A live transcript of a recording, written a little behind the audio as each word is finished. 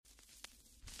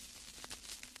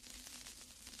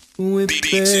With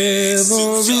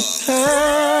every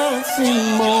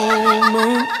passing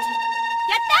moment,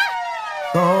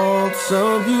 thoughts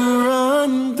of you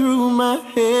run through my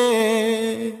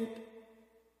head.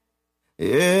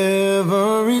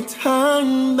 Every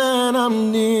time that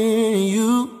I'm near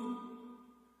you,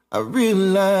 I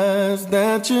realize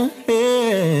that you're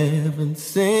heaven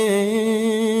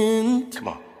sent. Come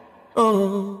on.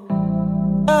 Oh,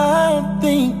 I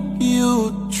think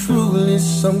you're truly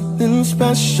something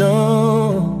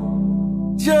special.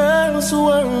 Just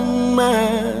what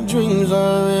my dreams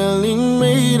are really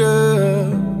made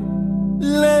of.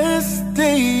 Let's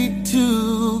stay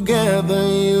together,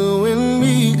 you and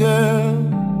me, girl.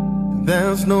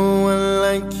 There's no one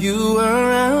like you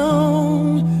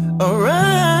around. There's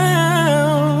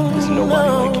nobody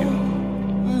like you.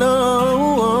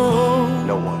 No.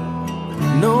 No one.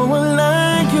 No one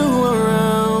like you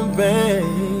around, babe.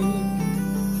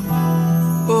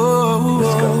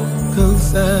 Let's go.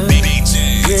 'Cause I really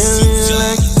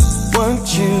like what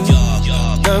you've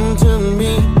done to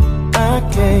me. I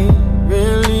can't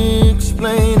really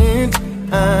explain it.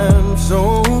 I'm so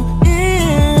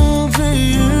into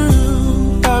you.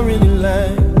 I really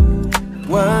like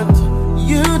what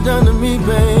you done to me,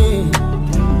 babe.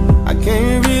 I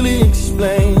can't really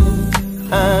explain.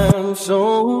 I'm so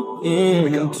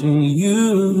into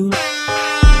you.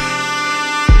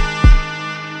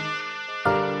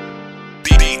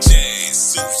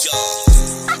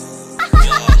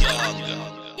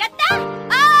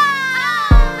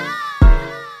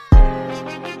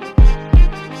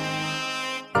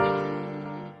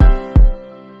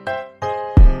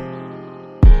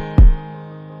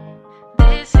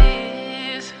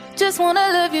 Just wanna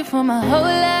love you for my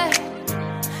whole life.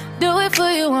 Do it for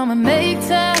you, I'ma make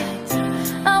time.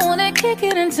 I wanna kick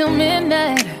it until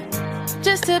midnight,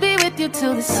 just to be with you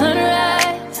till the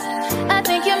sunrise. I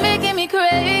think you're making me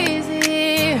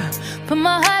crazy. Put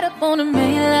my heart up on the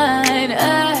main line. I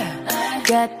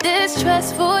got this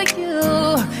trust for you.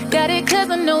 Got it 'cause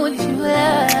I know what you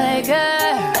like. I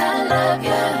love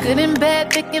you. Good and bad,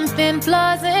 thick and thin,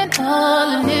 flaws and all.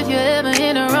 And if you're ever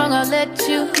in the wrong, I'll let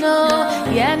you know.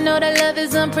 Yeah, I know that love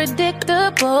is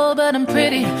unpredictable, but I'm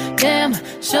pretty damn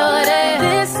sure that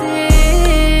this is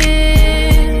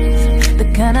the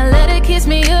kind of love that keeps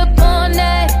me up all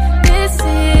night. This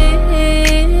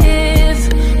is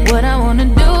what I wanna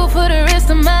do for the rest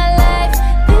of my life.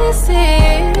 This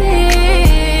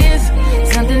is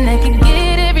something that can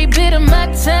get every bit of my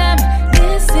time.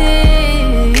 This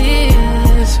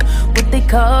is what they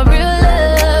call real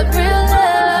love, real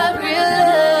love, real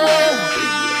love.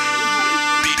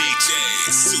 DJ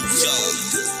SueYung.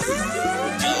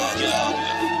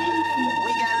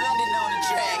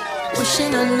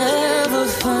 Wishing I never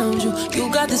found you. You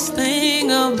got this thing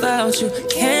about you,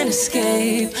 can't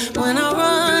escape. When I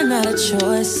run out of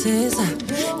choices, I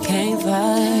can't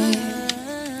fight.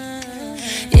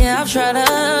 Yeah, I've tried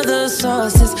other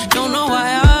sources, don't know why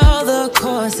all the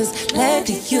courses led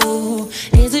to you.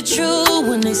 Is it true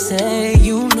when they say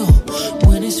you know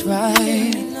when it's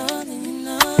right?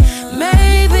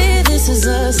 Maybe this is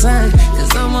a sign,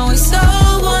 'cause I'm always so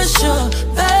unsure.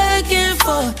 Back and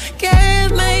forth,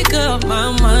 can't make up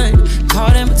my mind.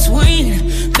 Caught in between,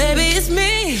 baby, it's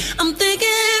me. I'm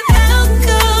thinking, how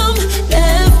come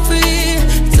every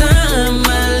time I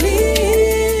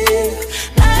leave,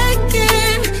 I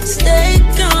can't stay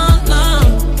gone long?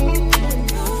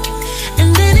 And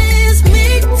then it's me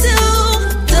too,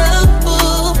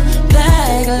 double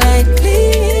back like,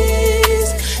 please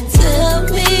tell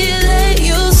me that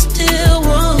you still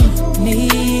want me.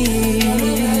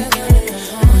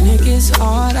 When it gets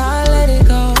hard, I let it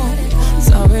go.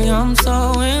 Sorry, I'm so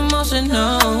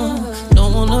emotional.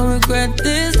 Don't wanna regret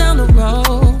this down the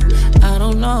road. I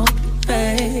don't know,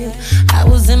 babe. I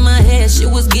was in my head, shit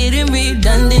was getting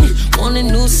redundant. Wanted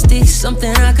new sticks,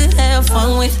 something I could have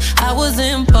fun with. I was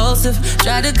impulsive,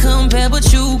 tried to compare,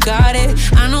 but you got it.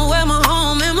 I know where my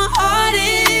home and my heart is.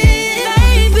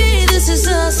 Baby, this is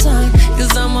a sign,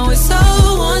 'cause I'm always so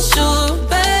unsure.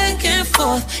 Back and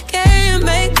forth, can't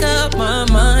make up my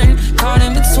mind. Caught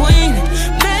in between,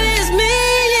 maybe it's me.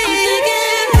 I'm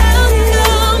thinking, how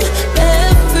come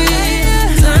every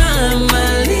time I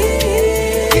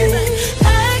leave, I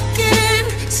can't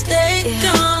stay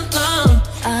gone long?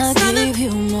 I give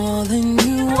you more than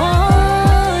you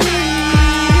wanted.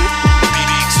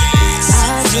 I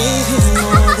gave you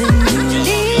more than you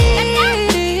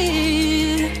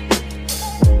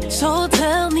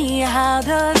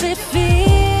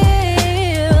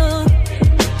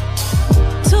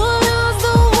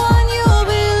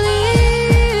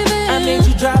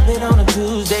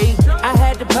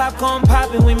popcorn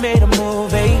popping, we made a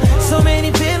movie. So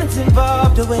many feelings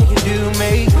involved, the way you do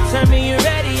me. Tell me you're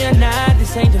ready or not,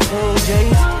 this ain't the full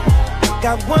J's.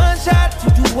 Got one shot to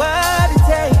do what it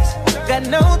takes. Got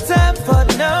no time for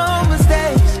no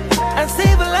mistakes. I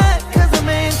save a lot cause I'm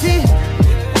empty.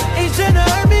 Ain't tryna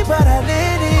hurt me but I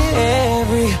let it.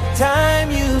 Every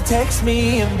time you text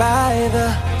me and by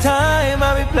the time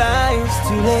I reply it's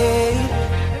too late.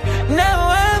 Now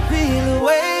I feel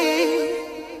away.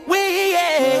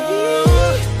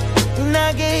 And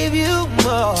I gave you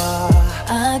more.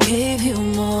 I gave you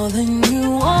more than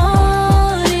you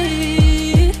wanted.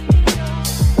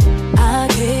 I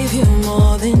gave you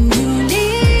more than you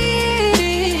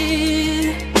needed.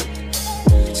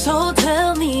 So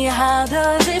tell me, how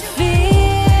does it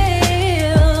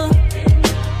feel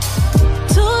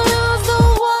to lose the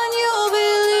one you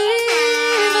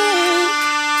believe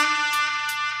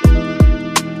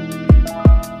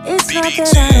in? It's not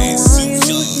that I don't want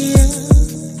you here.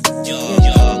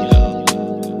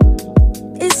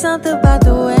 It's something about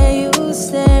the way you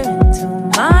stare into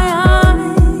my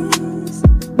eyes.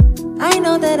 I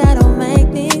know that I don't make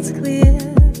things clear.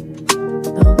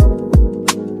 No.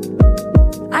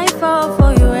 I fall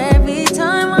for you every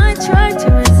time I try to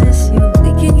resist you.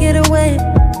 We can get away.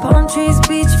 Palm trees,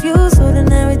 beach views,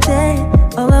 ordinary day.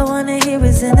 All I wanna hear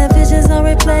is in the visions on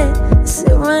replay. I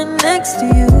sit right next to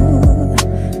you.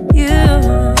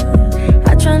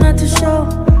 I try not to show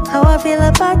how I feel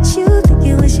about you, think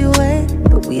you wish you away,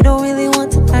 but we don't really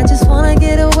want to. I just wanna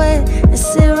get away and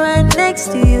sit right next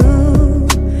to you.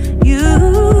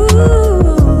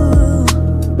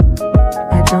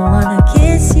 I don't wanna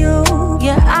kiss you,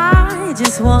 yeah, I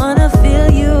just wanna feel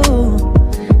you,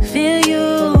 feel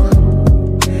you.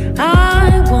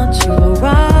 I want you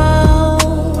around,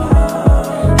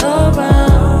 around.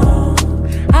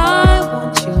 I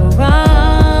want you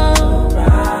around,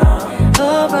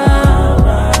 around.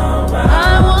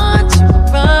 I want you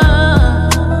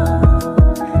around,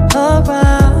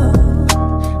 around.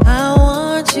 I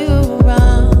want you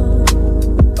around,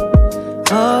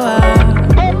 around,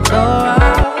 around.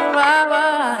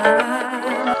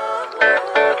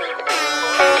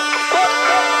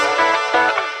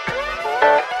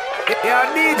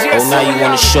 Oh, now you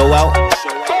wanna show out?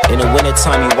 In the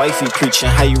wintertime, you wifey preaching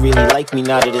how you really like me.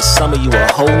 Now that it's summer, you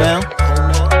a hoe now?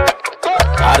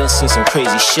 I done seen some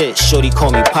crazy shit. Shorty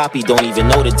call me Poppy, don't even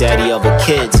know the daddy of her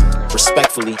kids.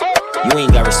 Respectfully, you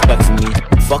ain't got respect for me.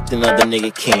 Fucked another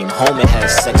nigga, came home and had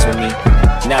sex with me.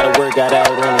 Now the word got out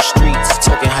on the streets,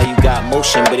 talking how you got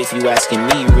motion, but if you asking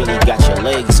me, you really got your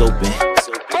legs open.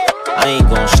 I ain't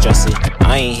gon' stress it,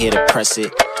 I ain't here to press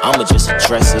it, I'ma just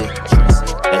address it.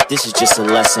 That this is just a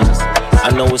lesson. I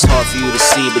know it's hard for you to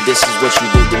see, but this is what you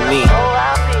did to me.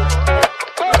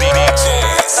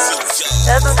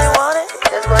 That's what you wanted,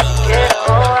 that's what you get.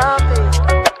 Oh, I'll be.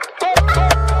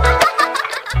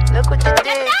 Look what you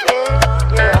did, kid.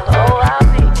 Yeah, oh, I'll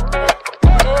be.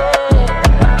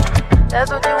 Yeah.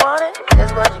 That's what you wanted,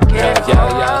 that's what you get. Oh,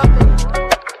 I'll be.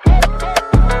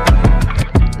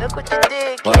 Look what you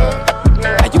did, kid.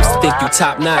 Yeah, I used to think you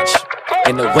top notch.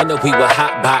 In the winter we were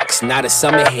hot box. Now the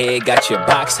summer here got your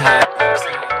box hot.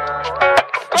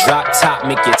 Drop top,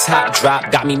 make your top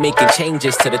drop. Got me making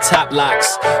changes to the top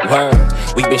locks. Word,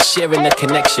 we been sharing the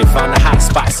connection. Found a hot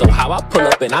spot, so how I pull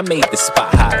up and I made the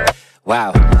spot hot.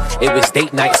 Wow, it was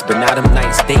date nights, but now them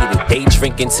nights dated. Day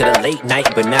drinking to the late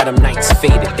night, but now them nights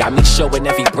faded. Got me showing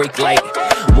every brake light.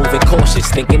 Moving cautious,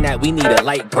 thinking that we need a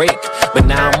light break. But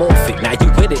now I'm off it, now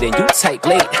you with it and you type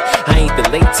late. I ain't the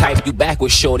late type, you back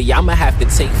with shorty, I'ma have to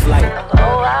take flight.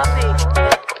 Oh, I'll be.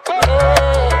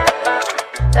 Yeah.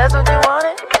 That's what you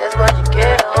wanted, that's what you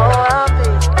get. Oh, I'll be.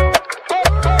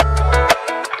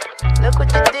 Look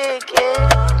what you did, kid.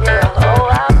 Yeah, oh,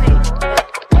 I'll be.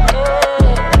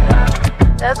 Yeah.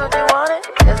 That's what you wanted,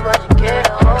 that's what you get.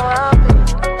 Oh, I'll be.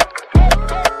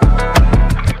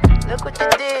 Look what you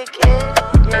did, kid.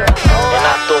 Yeah, oh, And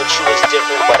I thought you was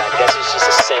different, but I guess it's just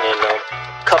a sin in them.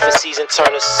 Cuffing season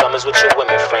turn to summers with your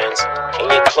women friends.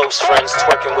 And your close friends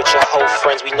twerking with your whole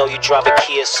friends. We know you drive a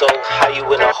Kia, so how you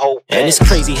in a whole Benz? And it's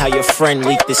crazy how your friend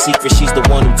leaked the secret, she's the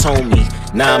one who told me.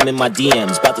 Now I'm in my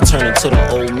DMs, about to turn into the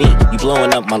old me. You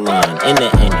blowing up my line, in the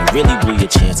end you really blew your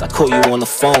chance. I call you on the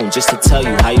phone just to tell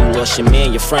you how you lost your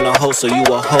man. Your friend a hoe, so you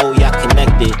a hoe, y'all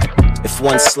connected. If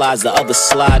one slides, the other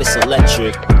slide, it's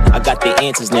electric. I got the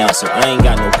answers now, so I ain't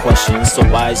got no questions. So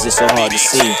why is this so hard to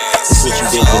see? This what you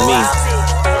did for me.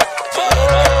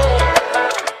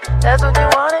 That's what you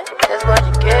wanted, that's what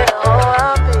you get. Oh,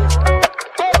 I'll be.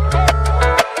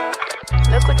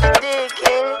 Look what you did,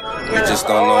 kid. You just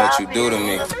don't know what you do to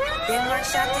me.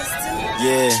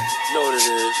 Yeah.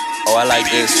 Oh Oh, I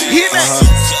like this.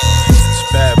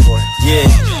 Bad boy.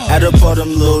 Yeah, add up all them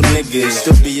little niggas,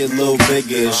 still be a little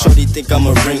bigger. Shorty think I'm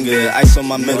a ringer, ice on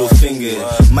my middle finger.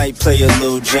 Might play a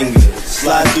little jingle.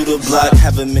 Slide through the block,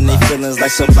 have them in their feelings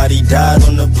like somebody died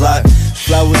on the block.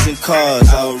 Flowers and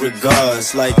cars, our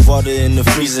regards. Like water in the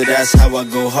freezer, that's how I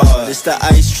go hard. It's the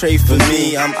ice tray for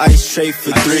me, I'm ice tray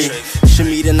for 3.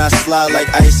 Shimmy then I slide like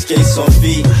ice skates on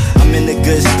feet. I'm in a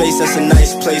good space, that's a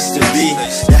nice place to be.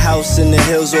 The house in the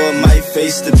hills or it might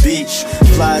face the beach.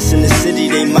 Flies in the city,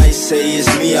 they might say it's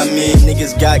me. I mean,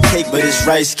 niggas got cake, but it's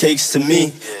rice cakes to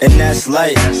me. And that's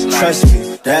light, trust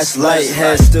me, that's light.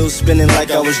 Head still spinning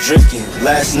like I was drinking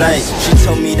last night. She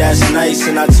told me that's nice,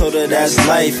 and I told her that's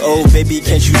life. Oh, baby,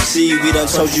 can't you see, we done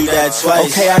told you that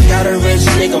twice. Okay, I got a rich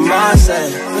nigga mindset,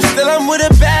 but still I'm with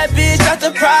a bad bitch out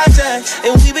the project.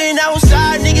 And we been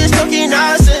outside, niggas talking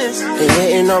nonsense. They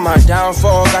waiting on my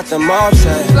downfall, got them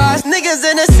upset. Flies niggas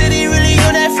in the city, really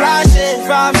on that fly shit.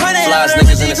 500 Flies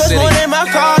niggas in the city, more than my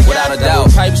car, without a doubt.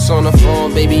 Pipes on the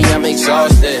phone, baby, I'm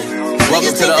exhausted.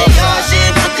 Welcome to the upside.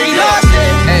 Shit, but they lost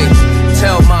it. Hey,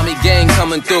 tell mommy gang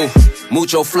coming through.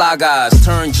 Mucho fly guys,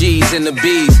 turn G's into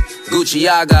B's. Gucci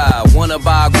Aga, wanna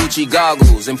buy Gucci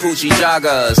goggles and Poochie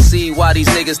joggers. See why these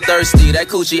niggas thirsty, that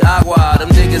Coochie Agua. Them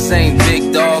niggas ain't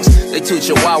big dogs, they too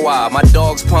chihuahua. My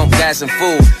dogs pump gas and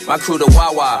food, my crew the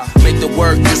Wawa. Make the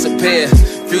work disappear,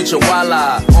 future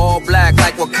Walla. All black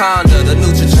like Wakanda, the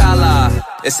new T'Challa.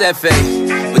 It's F.A.,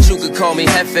 but you could call me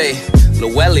Hefe.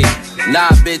 Luelli,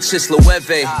 nah bitch, it's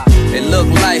Lueve. It look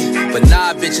light, but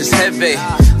nah bitch, it's heavy.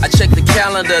 I check the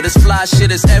calendar, this fly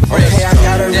shit is every Okay, I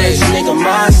got a rich nigga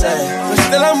mindset, but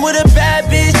still I'm with a bad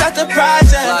bitch out the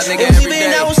project. Nigga, and we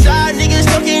been outside, niggas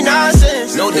talking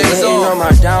nonsense. No days off. On my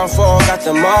downfall, got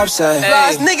them upset.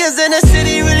 Flies niggas in the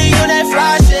city, really on that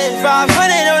fly shit. 500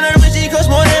 on the Richie, cost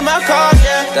more than my car,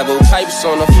 yeah. Double pipes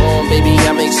on the phone, baby,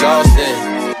 I'm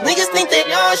exhausted. Niggas think they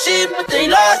on shit, but they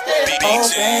lost it. Oh,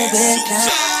 baby,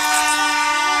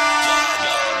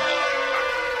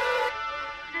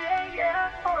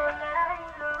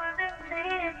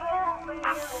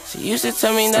 she used to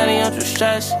tell me, Daddy, don't you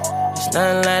stress. It's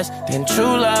nothing less than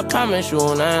true love, promise you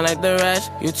nothing like the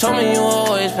rest. You told me you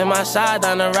always been my side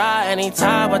down the ride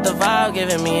anytime, but the vibe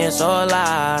giving me it's all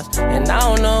lies. And I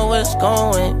don't know what's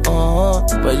going on,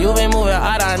 but you been moving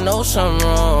out, I know something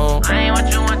wrong. I ain't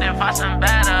what you want, then find something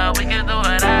better. We can do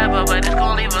whatever, but it's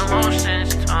gon' leave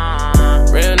emotions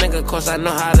torn. Real nigga, cause I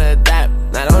know how to adapt.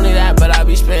 Not only that, but I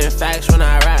be spitting facts when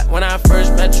I rap. When I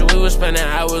first met you, we was spending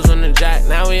hours on the jack.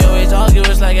 Now we always argue,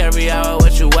 it's like every hour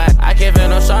what you whack. I can't feel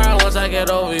no sorrow once I get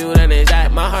over you, then it's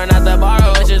that. My heart not to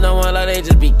borrow, it's just no one love, they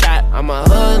just be cat. I'm a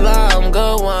hoodlum, I'm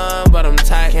good one, but I'm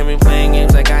tired. Can't be playing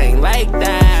games like I ain't like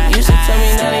that. You used to tell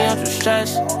me, Daddy, don't you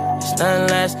stress. It's nothing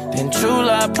less than true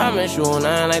love, promise you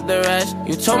nothing like the rest.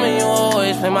 You told me you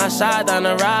always play my side down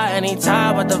the ride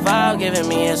anytime, but the vibe giving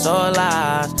me it's all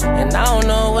lies. And I don't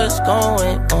know what's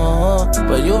going on,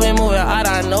 but you been moving out,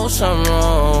 I know something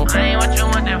wrong. I ain't what you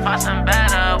want, then find something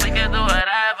better. We can do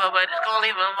whatever, but it's gon'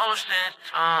 leave emotions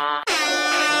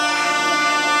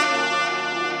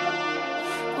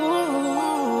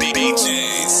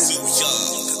DJ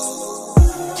SueYung.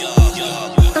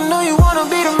 I know you wanna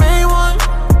be the main one.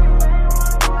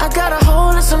 I got a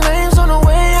whole list of names on the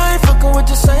way, I ain't fucking with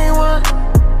the same one.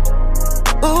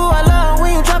 Ooh, I love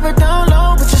when you drop it down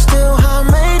low, but you're still high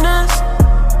maintenance.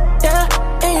 Yeah,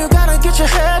 and you gotta get your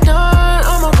hair done.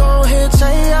 I'ma go ahead,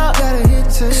 say ya.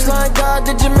 It's like God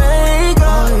did Jamaica.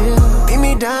 Oh, yeah. Meet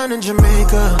me down in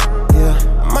Jamaica. Yeah,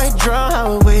 I might draw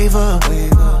how it wave up.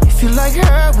 If you like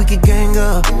her, we could gang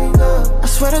up. I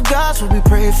swear to God's what we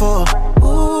pray for.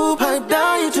 Ooh, pipe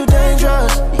down, you too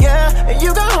dangerous. Yeah, and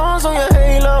you got horns on your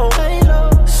halo.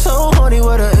 So horny,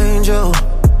 what an angel.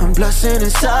 I'm blushing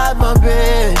inside my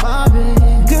bed.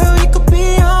 Girl, you could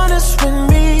be honest with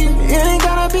me. It ain't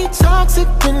gotta be toxic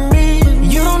with me.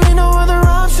 You don't need no other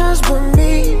options but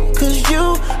me. Cause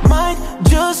you might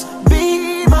just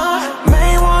be my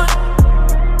main one.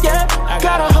 Yeah, I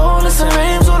got a whole list of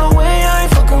names on the way. I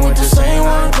ain't fucking with the same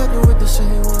one.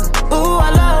 Ooh,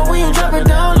 I love when you drop it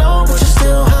down low, but you're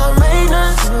still high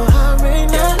maintenance.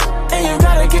 Yeah, and you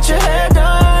gotta get your hair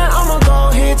done. I'ma go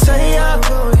ahead, say ya.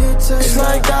 It's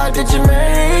like God did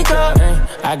Jamaica.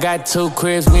 I got 2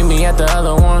 cribs, meet me at the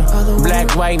other one.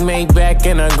 Black, white, make back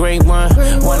in a great one.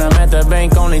 When I'm at the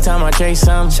bank, only time I chase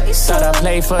some. Thought I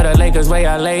played for the Lakers, way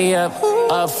I lay up.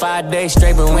 Up 5 days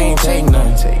straight, but we ain't take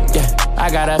none. Yeah, I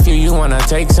got a few, you wanna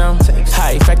take some?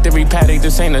 High factory paddock,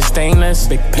 this ain't a stainless.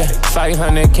 Big pack,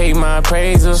 500K my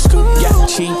appraisal. Yeah,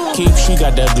 she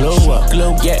got that glow up.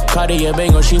 Yeah, Cartier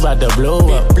Bango, she bout to blow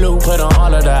up. Put on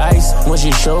all of the ice when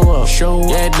she show up.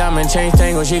 Yeah, diamond chain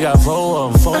tangle, she got 4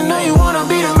 of them. I know you wanna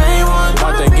be the main one,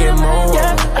 about to get more.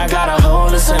 I got a whole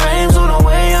list of names on the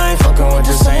way. I ain't fucking with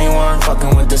the same one,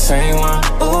 fucking with the same one.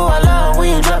 Ooh, I love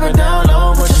when you drop it down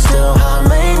low, but you still high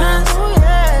maintenance.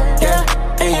 Yeah,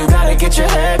 and you gotta get your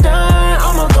hair done.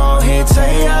 I'ma go ahead,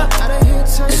 say ya.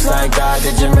 It's like God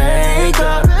did your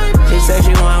makeup. She said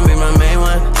she wanna be my main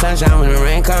one. Sunshine when the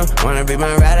rain come. Wanna be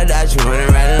my ride or die, she wanna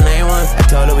ride a lane one. I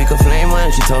told her we could flame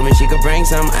one. She told me she could bring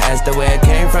some. I asked her where it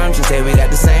came from. She said we got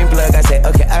the same plug. I said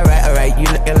okay, alright. You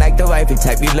looking like the wifey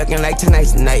type. You looking like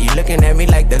tonight's the night. You looking at me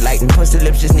like the light. And pussy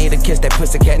lips just need a kiss. That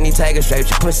pussy cat need tiger stripes.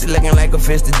 Your pussy looking like a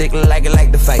fist. The dick look like it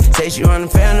like the fight. Say she want a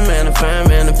family man, a fine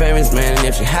man, a famous man. And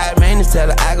if she high maintenance, tell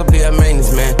her I could be her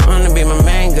maintenance man. Wanna be my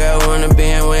main girl. Wanna be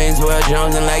in Wayne's World,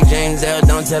 Jones and like James L.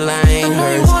 Don't tell her I ain't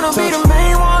hers. You wanna be the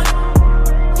main one?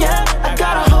 Yeah, I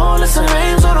got a whole list of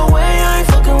names on the way. I ain't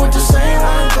fucking with the same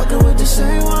one, fucking with the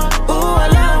same one. Ooh, I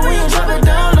love when you drop it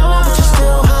down low, but you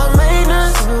still high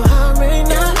maintenance.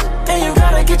 Yeah, and you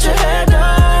gotta get your hair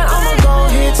done. I'ma go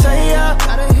ahead, say ya.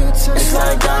 It's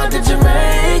like God did your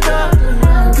makeup.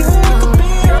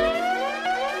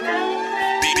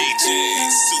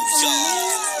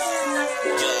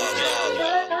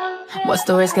 What's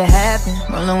the worst could happen?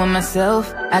 Rolling with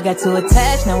myself. I got too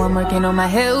attached, now I'm working on my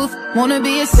health. Wanna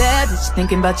be a savage,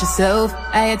 thinking about yourself.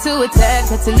 I had to attack,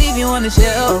 had to leave you on the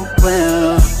shelf. Oh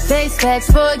well. Face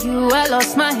facts for you, I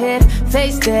lost my head.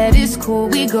 Face that, it's cool,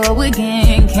 we go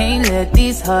again. Can't let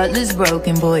these heartless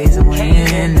broken boys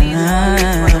win.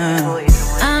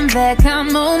 I'm back,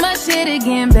 I'm on my shit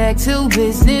again. Back to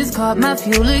business, caught my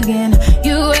fuel again.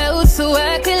 You out so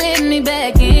I can let me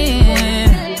back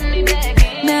in.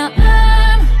 Now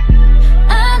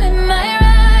I'm in my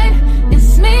ride.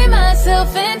 It's me,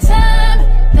 myself, and time.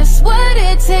 That's what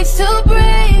it takes to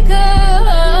break a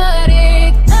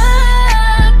heartache.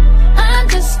 I'm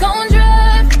just gon'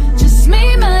 drive. Just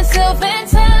me, myself, and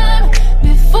time.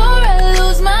 Before I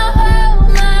lose my whole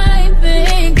mind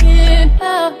thinking,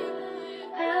 how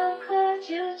could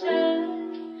you just,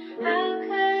 how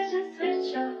could you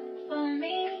switch up for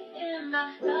me in my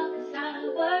thoughts out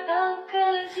of work?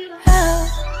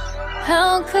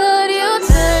 How could you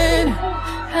turn?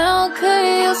 How could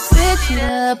you switch it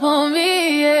up on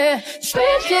me? Yeah,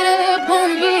 switch it up on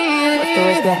me.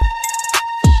 Yeah.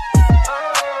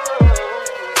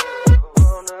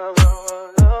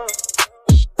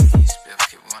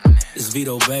 It's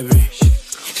Vito, baby.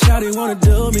 Shawty wanna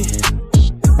do me.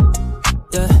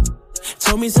 Yeah.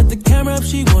 Told me set the camera up,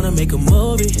 she wanna make a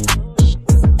movie.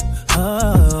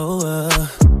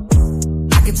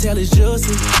 I can tell it's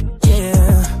juicy.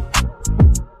 Yeah.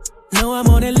 Know I'm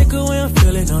on that liquor when I'm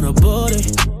feeling on a booty.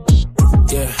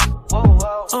 Yeah.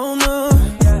 Oh no.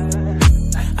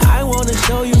 I wanna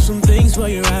show you some things for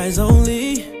your eyes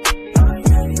only.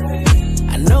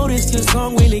 I noticed your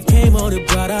song when it came on, it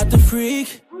brought out the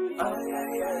freak.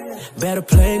 Better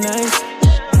play nice.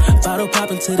 Bottle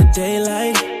popping to the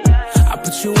daylight. I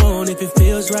put you on if it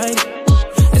feels right.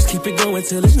 Let's keep it going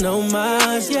till there's no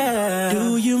miles, yeah.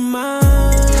 Do you mind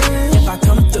if I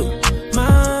come through?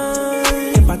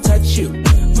 Mind if I touch you?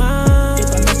 Mind if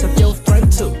I mess up your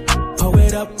front too? Pull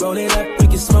it up, roll it up, we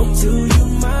can smoke. Do you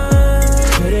mind?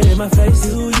 Put it in my face.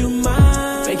 Do you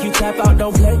mind? Make you tap out,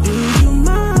 don't play. Do you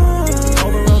mind?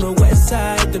 Over on the west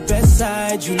side, the best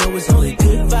side, you know it's only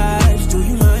good vibes. Do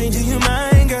you mind? Do you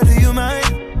mind, girl? Do you mind?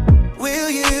 Will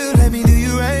you let me do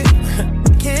you right?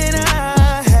 Can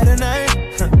I have a night?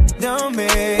 Don't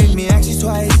make me ask you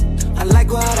twice. I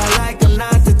like what I like, I'm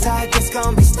not the type that's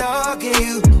gonna be stalking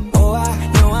you. Oh,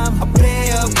 I know I'm a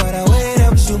player, but I wait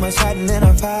up, shoot my shot and then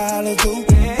I follow through.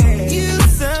 You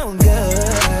sound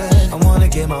good, I wanna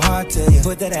give my heart to you.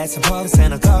 Put that ass in pulse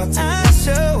and I call to you. I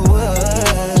sure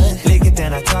would. Lick it,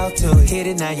 then I talk to it. Hit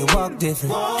it, now you walk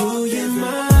different. Do you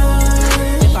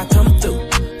mind if I come through?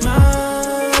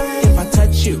 Mind if I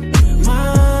touch you?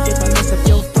 Mind if I mess up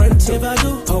your front too? If I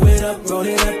do, pull it up, roll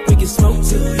it up, we can smoke.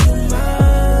 Do you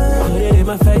mind? Put it in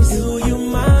my face. Do you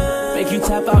mind? Make you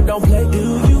tap out, don't play.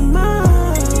 Do you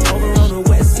mind? Over on the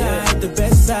west side, the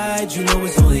best side, you know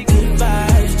it's only good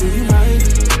vibes. Do you mind?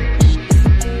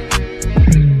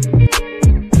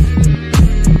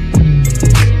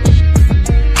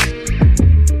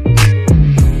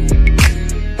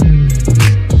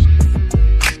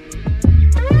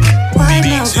 Right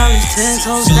now, probably 10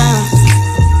 toes down.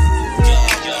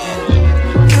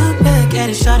 Look back at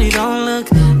it, shawty, don't look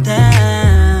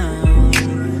down.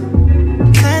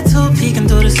 Tattoo peeking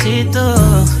see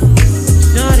through.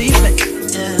 Shorty,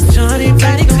 yeah, shorty,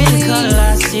 body green color.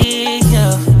 I see you.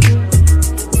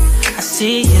 I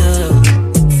see you.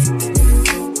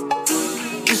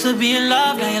 Used to be in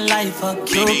love, now your life fuck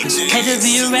Cupid. Hate to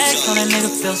be a wreck, so that nigga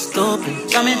feel stupid.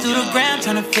 Jumping through the ground,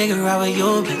 trying to figure out where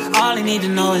you been. All I need to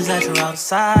know is that you're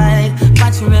outside.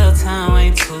 Watching real time,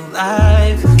 ain't too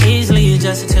live. Easily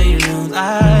adjusted to your new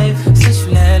life. Since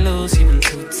you let loose, you been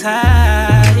too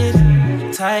tight.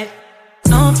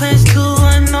 No place to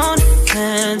unknown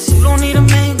defense. You don't need a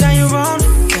man, you got your own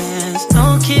defense.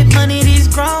 Don't keep money, these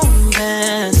grown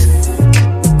men.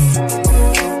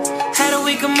 Had a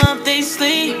week a month, they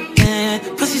sleepin'.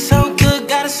 Pussy so good,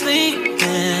 gotta sleep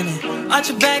in. Arch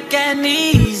your back at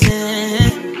knees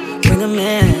and bring 'em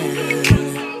in.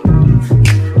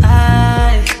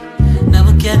 I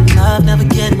never get enough, never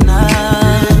get enough.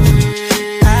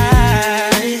 I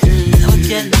never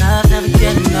get enough, never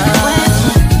get enough.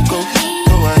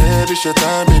 It's your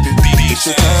time, baby. It's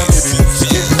your time, baby.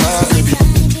 Get my baby.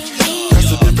 That's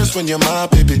the difference when you're my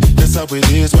baby. That's how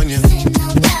it is when you.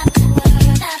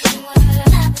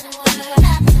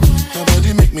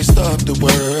 Nobody make me stop the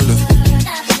world.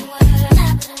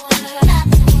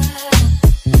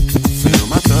 Feel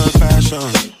my thug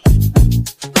passion.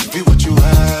 Be what you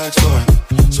ask for.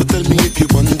 So tell me if you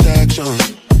want action.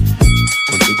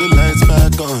 Until the lights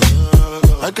back on.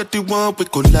 I got the one we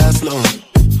could last long.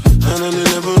 And I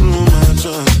never knew my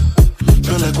chance.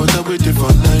 Feel like what I waited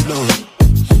for night long.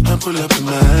 I pull up in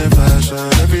my fashion.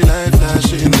 Every night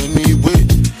flashing anyway.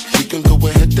 We can go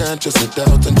ahead and just head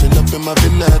out and chill up in my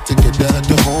villa to get out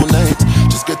the whole night.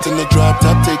 Just get in the drop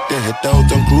top, take the head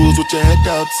out and cruise with your head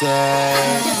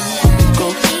outside. Go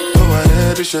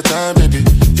ahead, it's your time, baby.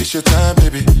 It's your time,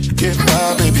 baby. Get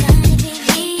my baby.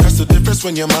 That's the difference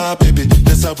when you're my baby.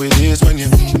 That's how it is when you.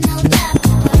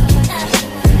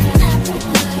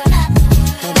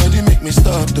 Make me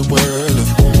stop the world.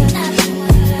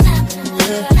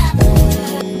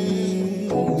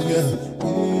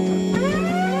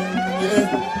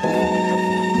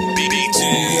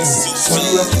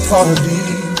 Sunny at the party,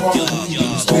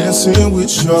 dancing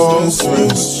with your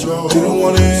friends. Didn't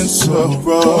wanna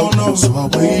interrupt, so I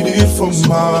waited for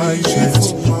my chance.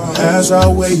 As I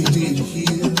waited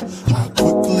here, I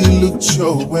quickly looked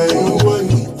your way.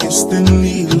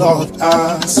 Instantly locked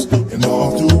eyes, and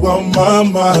all throughout my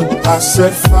mind I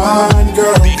said, fine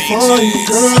girl,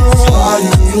 why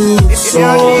you look so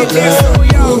damn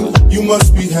good? You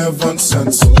must be heaven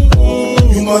sent.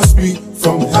 You must be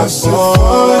from heaven.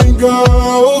 Fine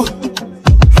girl,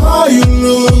 how you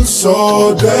look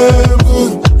so damn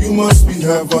good? You must be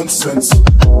heaven sent.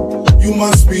 You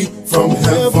must be from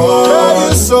heaven. Girl,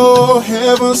 you're so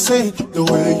heaven sent. The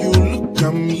way you look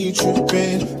at me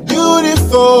tripping.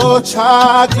 Beautiful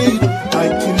chocolate, I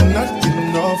cannot get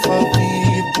enough of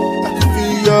it. I can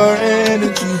feel your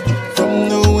energy from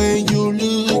the way you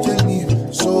look at me.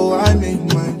 So I made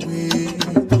my way,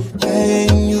 then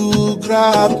you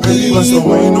grabbed me. Let's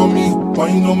wine on me,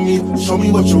 wine on me. Show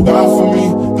me what you got for me,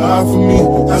 got for me.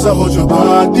 As I hold your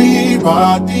body,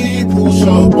 push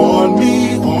up on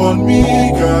me,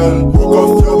 girl. Broke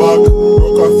off your back,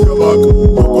 broke off your back,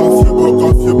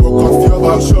 broke off your back.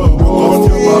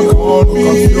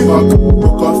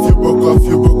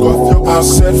 I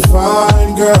said,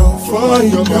 fine girl,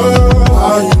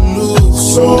 how you look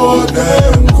so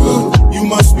damn good. You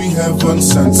must be heaven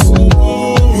sent.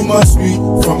 You must be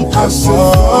from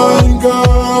heaven,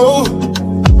 girl.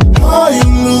 How you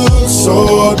look so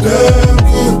damn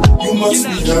good. You must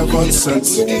be heaven sent.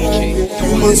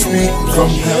 You must be from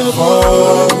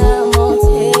heaven.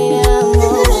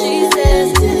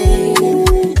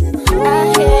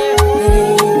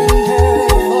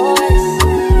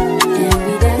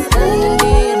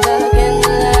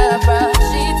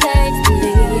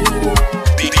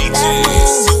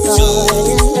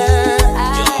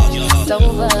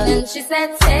 She said,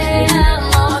 say I'm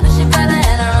more, but she put her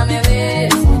hand around my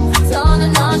waist. Told her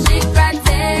no, she cried,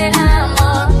 say I'm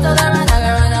more. Told her I'm not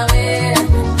gonna run away.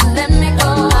 Let me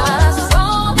go, I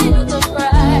told you to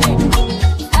cry.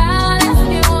 I asked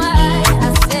you why. I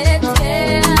said, say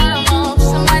I'm more.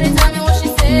 Somebody tell me what she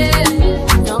said.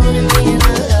 Don't it mean I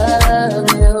love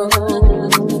you?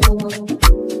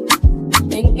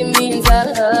 Think it means I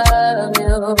love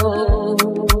you.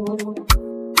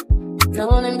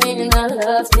 Don't it mean I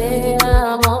love you?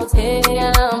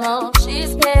 She's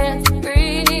scared to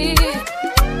breathe.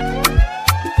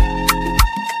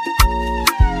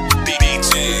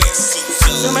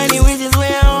 So many wishes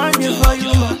where I want you for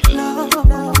you, my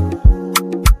love.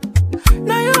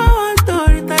 Now you want to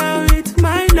retire with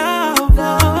my love.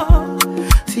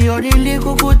 See all the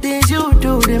little good things you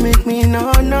do, they make me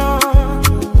no.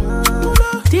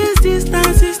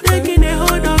 is taking a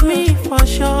hold of me for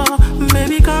sure.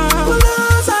 Baby, come.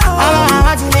 I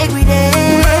want to make me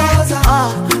dance.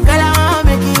 Oh, girl, I want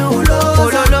to make you low.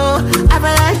 I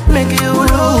feel like make you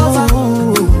low.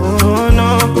 Oh, no.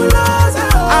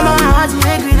 I want to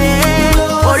make me dance.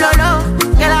 Oh, no.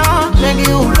 Girl, I want to make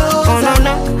you low. Oh,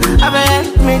 no. I feel like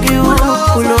make you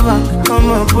pull over. Come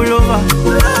on, pull over.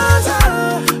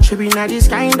 Should be not these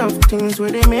kind of things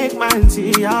where they make man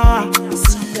see ya.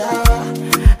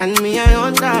 And me, I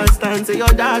understand. Say your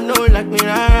dad know like me,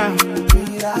 rara.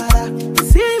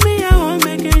 See me, I won't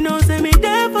make you know. Say me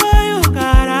there for you,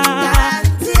 cara.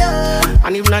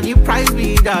 And if not the price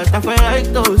be that, I feel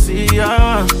like to see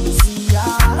ya.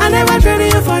 I never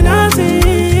traded you for nothing.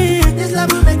 This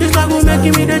love will make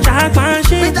me the jackpot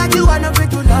shit. Without you, I know fit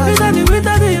to love.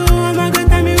 Without you, I'm not gonna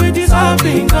tell me with this all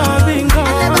bingo.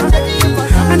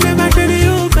 I never traded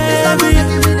you, baby.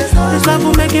 This love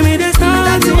will make me the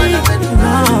starting.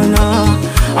 No.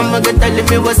 I'm gonna tell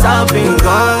me what's up, bingo. I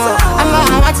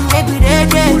want to make me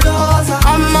ready.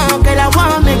 Girl, I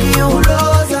wanna make you.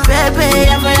 Baby,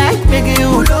 I feel like making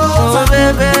you. Oh,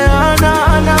 baby, oh,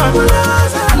 no.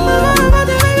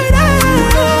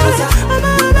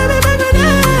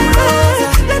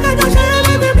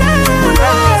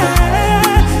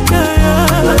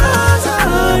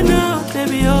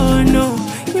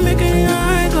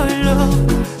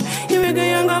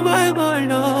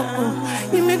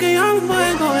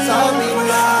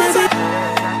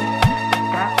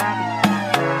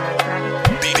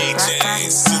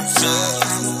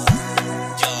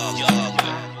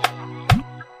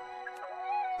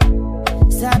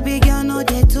 Sabi girl no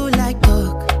they too like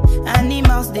talk.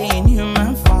 Animals they in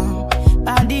human form.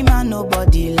 Body man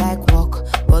nobody like walk,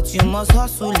 but you must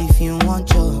hustle if you want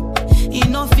job. You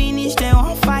no finish they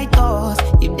won't fight us.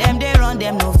 If them they run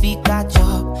them no fit catch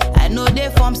up. I know they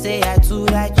form say I too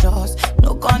righteous.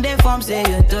 No con they form say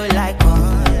you too like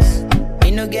us.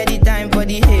 Me no get the time for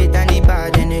the hate and the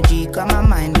bad energy. Got my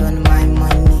mind on my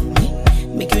money.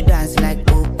 Make you dance like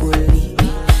broccoli.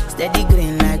 Steady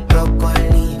green like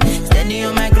broccoli. Steady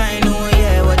on my grind, oh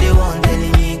yeah, what they want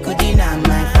telling me. Could deny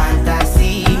my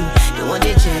fantasy. They want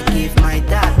to check if my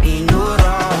tap be no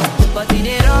wrong. But it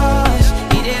they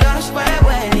rush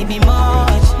well, it be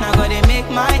much. Now gotta make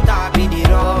my tap be the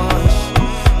rush.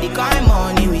 The kind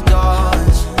money we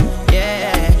touch,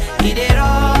 yeah. It they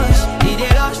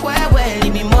rush well,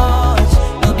 it be much.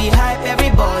 No be hype,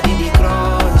 everybody they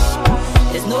crush.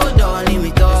 There's no darling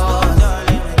with us.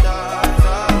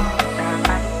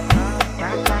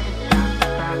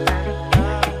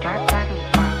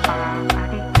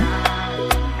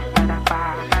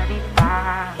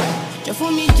 For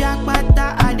me, Jack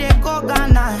Bata, I dey go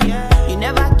Ghana. You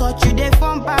never thought you dey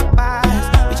from papas.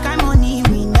 Which kind money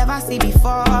we never see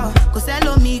before? Cause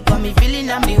hello me, got me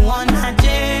feeling I'm the one.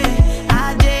 Ajay.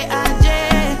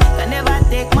 Can never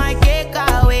take my cake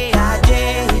away.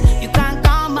 Ajay, you can't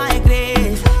count my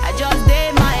grace. I just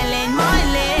did my lane.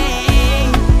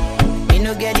 Me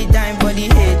no get the time for the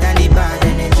hate and the bad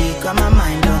energy. Got my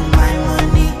mind on my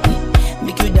money.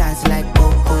 Make you dance like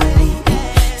broccoli.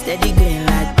 Steady green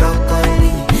like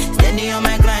broccoli. Steady on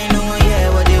my grind, oh yeah,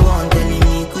 what they want telling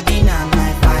me. Could deny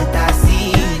my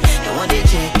fantasy. They want to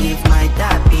check if my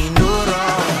tap be no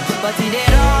wrong. But it they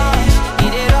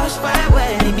rush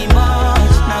well, it be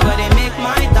much. Now gotta make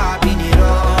my tap be the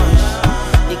rush.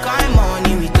 The kind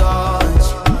money we touch,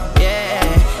 yeah.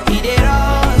 It they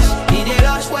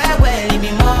rush well, it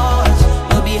be much.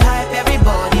 No be hype,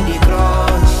 everybody they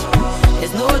crush.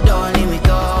 There's no darling with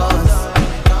us.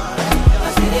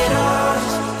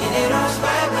 It they rush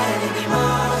well, it be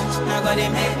much. Now gotta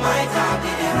make my tap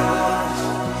be the rush.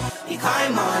 The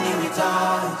kind money we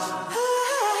touch.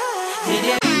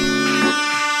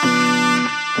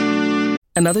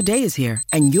 Another day is here,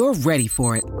 and you're ready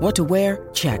for it. What to wear?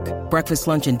 Check. Breakfast,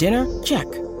 lunch, and dinner?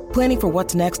 Check. Planning for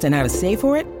what's next and how to save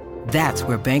for it? That's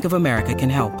where Bank of America can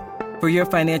help. For your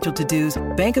financial to-dos,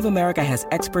 Bank of America has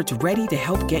experts ready to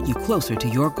help get you closer to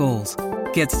your goals.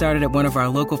 Get started at one of our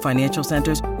local financial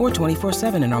centers or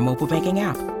 24/7 in our mobile banking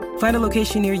app. Find a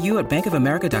location near you at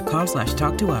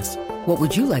bankofamerica.com/talktous. What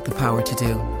would you like the power to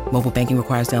do? Mobile banking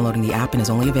requires downloading the app and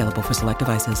is only available for select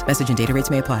devices. Message and data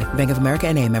rates may apply. Bank of America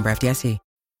NA, member FDIC.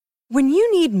 When you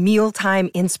need mealtime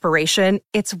inspiration,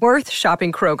 it's worth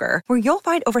shopping Kroger, where you'll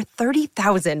find over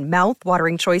 30,000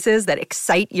 mouth-watering choices that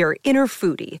excite your inner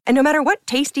foodie. And no matter what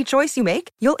tasty choice you make,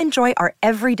 you'll enjoy our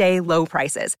everyday low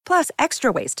prices, plus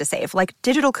extra ways to save, like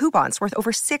digital coupons worth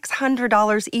over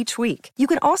 $600 each week. You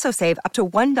can also save up to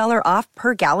 $1 off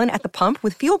per gallon at the pump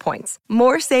with fuel points.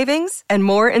 More savings and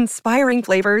more inspiring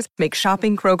flavors make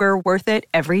shopping Kroger worth it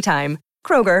every time.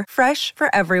 Kroger, fresh for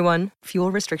everyone.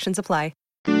 Fuel restrictions apply.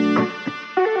 I've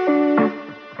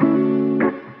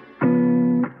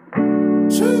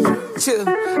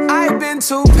been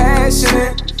too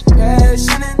passionate.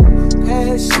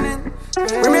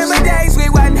 Remember days we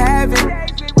wasn't having.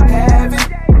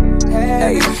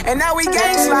 Hey, and now we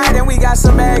gang slide and we got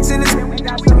some mags in this. Hey,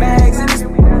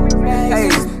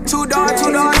 two door,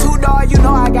 you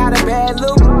know I got a bad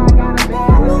look.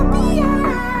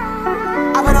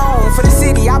 I put on for the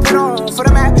city, I put on for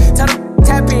the map. Tell them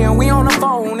tap in, we on the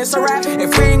phone, it's a wrap.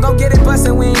 If we ain't gon' get it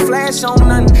bustin', we ain't flash on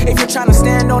nothing. If you're tryna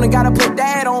stand on it, gotta put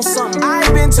that on something.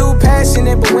 I've been too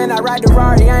passionate, but when I ride the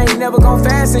Rari, I ain't never gon'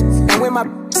 fast it. And when my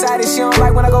side is, she don't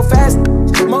like when I go fast.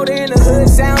 Motor in the hood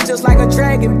sound just like a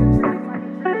dragon.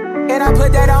 And I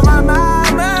put that on my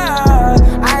mama.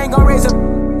 I ain't gon' raise a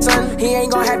son. He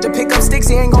ain't gon' have to pick up sticks,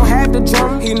 he ain't gon' have the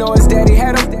drum. He know his daddy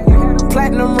had a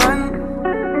platinum run.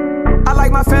 I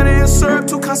like my family and syrup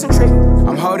to concentrate.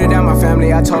 I'm holding down my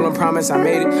family, I told him promise I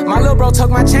made it. My little bro took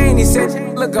my chain, he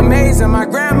said, look amazing. My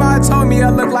grandma told me I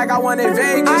look like I wanted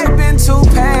Vegas. I've been too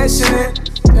passionate.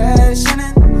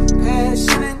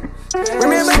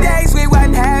 Remember days we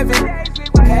wasn't having.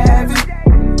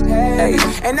 Hey,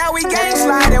 and now we gang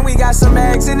slide and we got some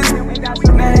mags in this.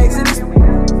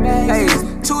 Hey,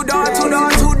 two door,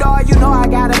 you know I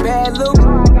got a bad look.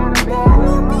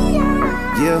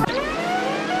 Yeah.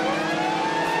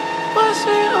 Bust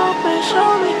it open,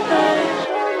 show me that.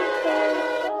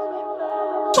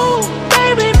 Ooh,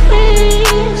 baby,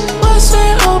 please. Bust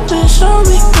it open, show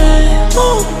me that.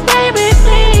 Ooh, baby,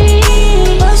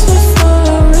 please. Bust it for a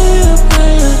real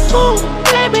player. Ooh,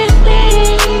 baby,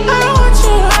 please. I want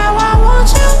you how I want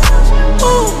you.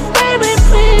 Ooh, baby,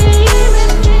 please.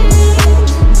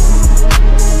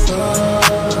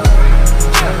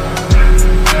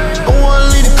 I wanna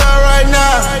leave the car right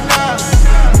now.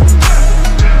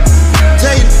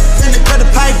 Tell you, finna cut the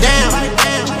pipe down.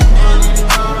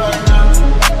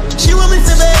 She want me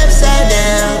to be upside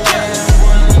down.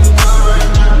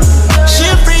 She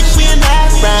a freak, we a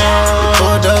night round.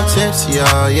 Pulled up tipsy,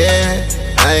 oh yeah.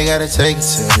 I ain't gotta take it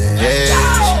to the head.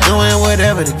 She doing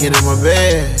whatever to get in my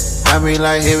bed. I be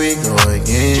like, here we go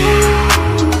again.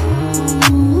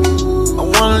 I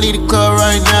wanna leave the club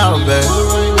right now, babe.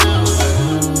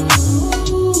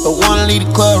 I wanna leave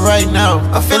the club right now.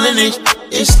 I'm feeling it,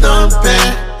 it's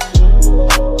thumping.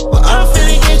 But I'm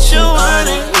finna get you out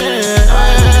of here.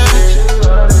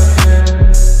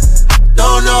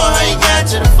 Don't know how you got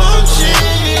to the function,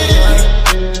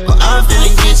 but I'm finna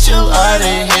get you out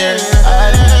of here.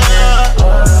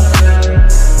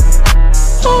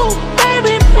 Ooh,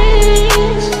 baby,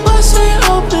 please. Bust it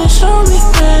open, show me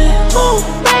that. Ooh,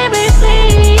 baby,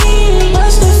 please.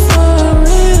 Bust it for a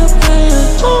real player.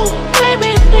 Ooh,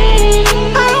 baby, please.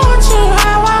 I want you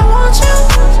how I want you.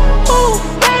 Ooh,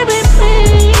 baby,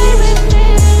 please.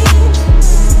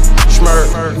 Schmurk.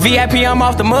 VIP, I'm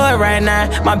off the mud right now.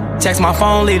 My text my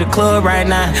phone, leave the club right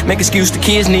now. Make excuse the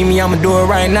kids need me, I'ma do it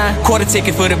right now. Quarter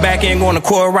ticket for the back end, going to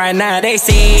court right now. They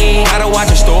say, gotta watch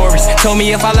her stories. Told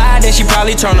me if I lied, then she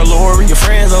probably turn to Lori. Your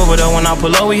friends over there when I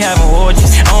pull up, we having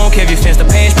orgies. I don't care if you fence the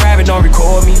page private, don't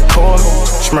record me.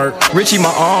 Schmurk. Richie,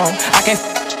 my arm. I can't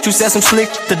you said some slick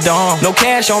to dawn. No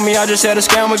cash on me, I just had a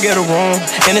scammer get a room.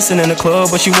 Innocent in the club,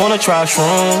 but she wanna try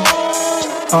shroom.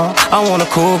 I want a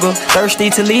cougar. Thirsty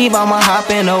to leave, I'ma hop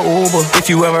in a Uber. If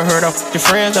you ever heard of your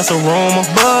friends, that's a rumor.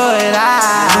 But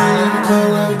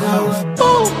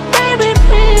ooh, baby,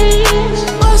 please.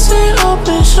 Bust it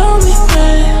open, show me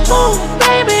that. Ooh,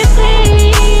 baby,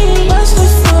 please. Bust it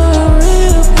for a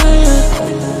real player.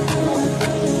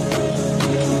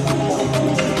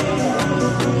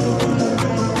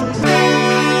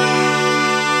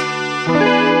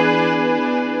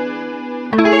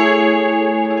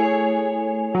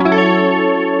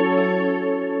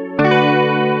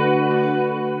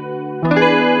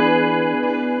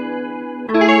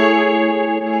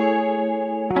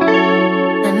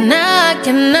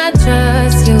 Cannot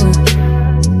trust you,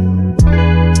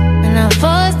 and I'm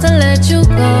forced to let you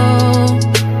go.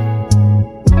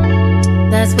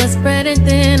 That's what's spreading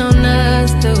thin on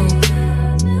us too.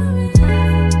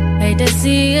 Hate to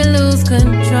see you lose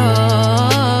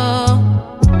control.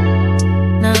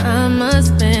 Now I must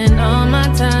spend all my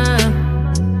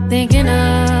time thinking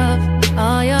of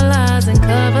all your lies and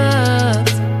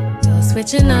cover-ups. You're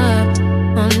switching up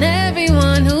on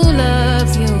everyone who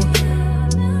loves you,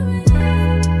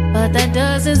 but that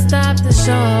doesn't stop the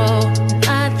show.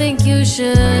 I think you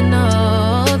should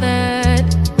know that,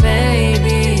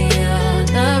 baby, you're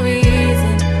the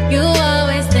reason. You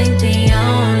always think the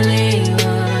only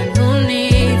one who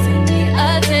needs any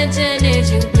attention is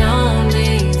you. Don't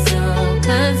be so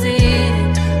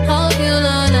conceited. Hope you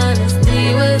learn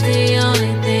honesty was the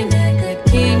only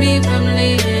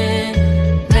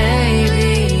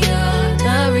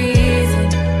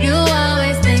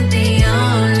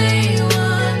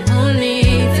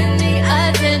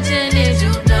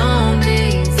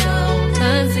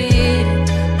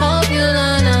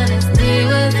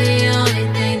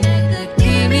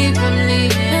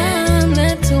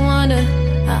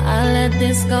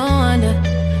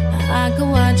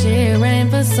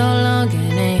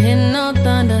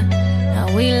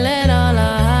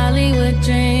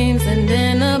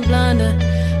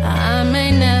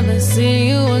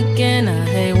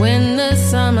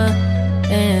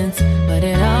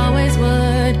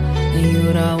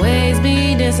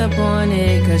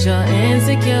disappointed cause you're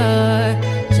insecure.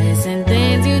 Chasing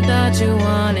things you thought you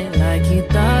wanted like you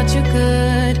thought you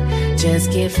could.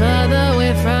 Just get further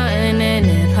away from it. And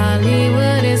if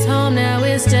Hollywood is home now,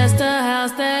 it's just a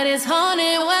house that is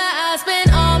haunted. Where I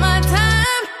spend all my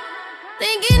time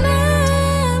thinking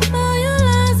of all your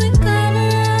lies and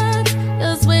cover-ups.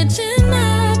 You're switching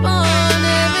up on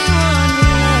everyone who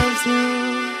loves you.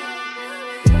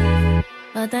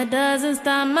 But that doesn't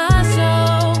stop my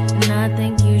show, and I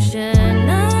think you should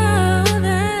know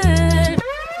that.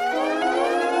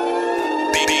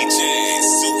 DJ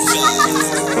SueYung.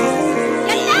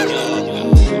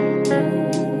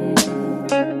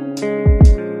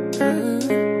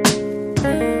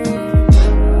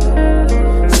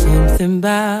 Something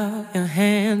about your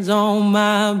hands on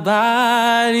my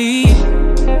body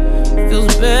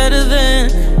feels better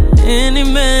than any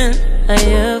man I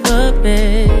ever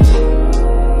been.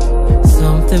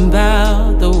 Something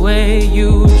about the way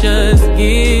you just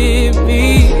give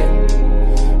me.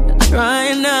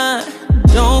 Trying not,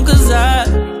 don't, cause I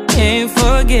can't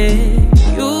forget.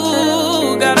 You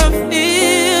got a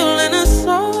feel and a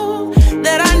soul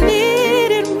that I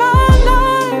need in my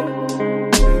life.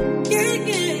 Yeah,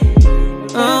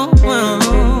 yeah. Oh,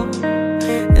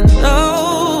 and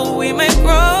though we may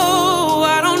grow,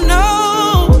 I don't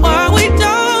know why we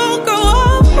don't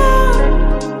grow apart.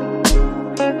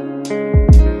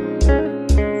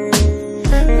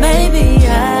 Maybe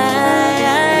I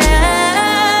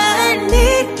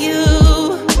need you.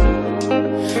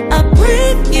 I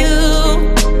breathe you,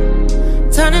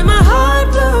 turning my heart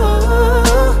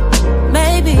blue.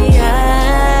 Maybe I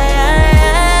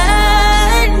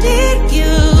need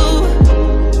you.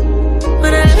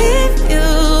 When I leave you,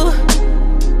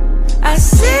 I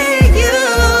see you.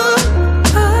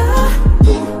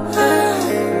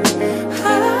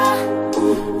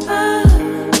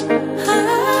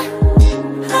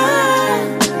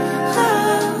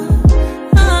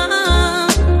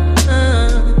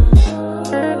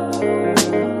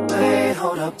 Wait,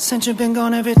 hold up. Since you've been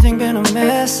gone, everything been a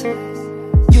mess.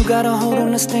 You got a hold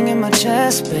on this thing in my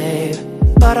chest, babe.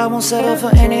 But I won't settle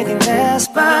for anything less.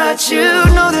 But you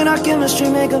know that our chemistry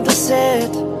make up the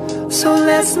set. So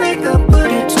let's make up, put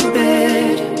it to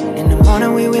bed. In the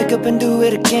morning we wake up and do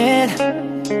it again.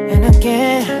 And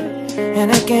again,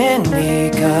 and again.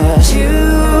 Because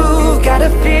you've got a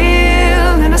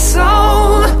feel and a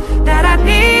soul that I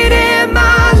need in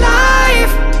my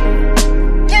life.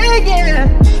 Yeah, yeah.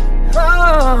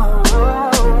 Oh.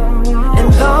 And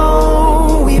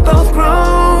though we both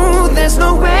grow, there's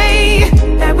no way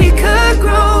that we could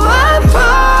grow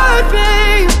apart,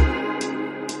 babe.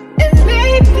 And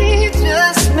maybe,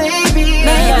 just maybe,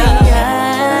 I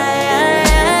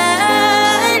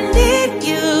need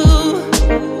you.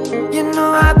 You know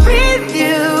I breathe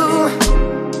you,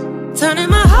 turning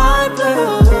my heart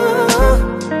blue.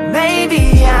 Maybe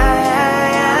I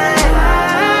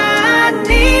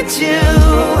need you.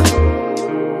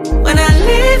 When I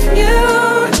leave you,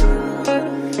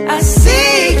 I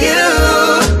see you.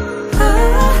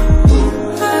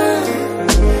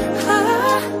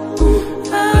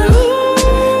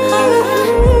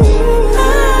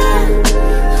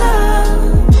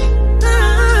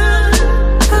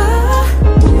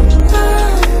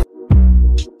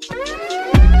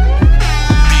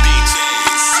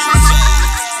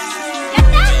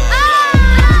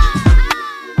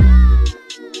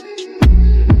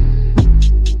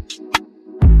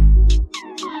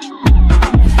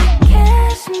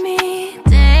 Kiss me,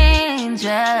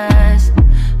 dangerous.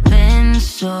 Been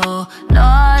so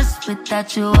lost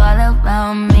without you all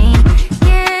around me.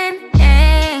 Get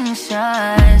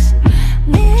anxious.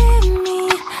 Leave me,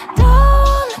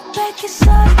 don't look back, it's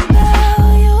all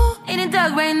about you. In the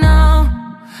dark right now,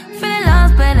 feeling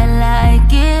lost but I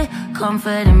like it.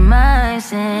 Comfort in my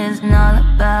sins and all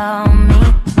about me.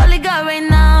 All I got right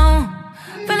now,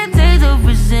 feel a taste of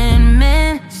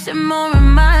resentment. Simmer in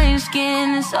my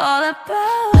skin, it's all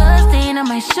about blood stain on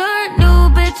my shirt, new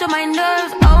bitch on my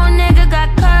nerves. Oh, nigga got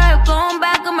curved, going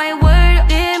back on my word.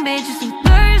 Damn, bitch, you so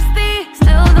thirsty.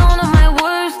 Still don't know my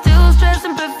words, still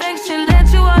stressing perfection. Let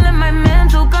you all in my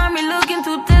mental, got me looking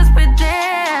too desperate.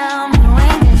 Damn, you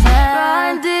ain't deserve.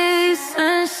 Friday,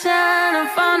 sunshine, I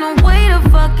found a way to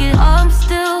fuck it up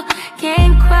still.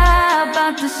 Can't cry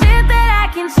about the shit that I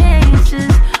can change.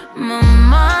 Just my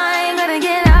mind, gotta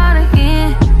get out of here.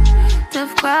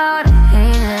 Tough crowd, I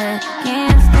hate it,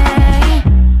 can't stay.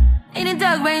 In the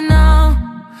dark right now,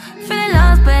 feeling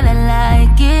lost but I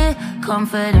like it.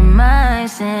 Comfort in my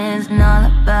sins and all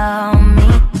about me.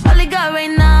 All I got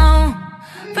right now,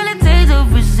 feel a taste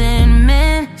of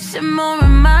resentment. Simmer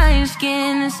in my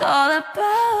skin, it's all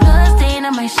about blood stain stain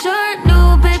on my shirt.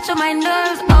 New bitch on my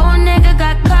nerves. Old nigga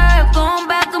got curved. Going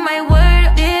back on my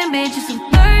word. Damn bitch, you so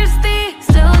thirsty.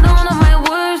 Still don't know my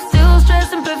words. Still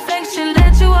stressing perfection.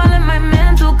 Let you all in my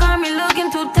mental. Got me looking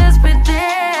too desperate.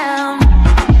 Damn.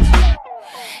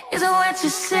 Is it what you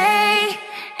say?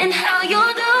 And how you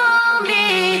do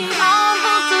me? I'm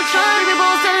supposed to try to be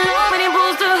supposed to love me,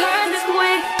 supposed to hurt this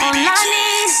way. All I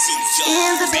need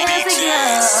is a basic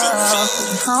love.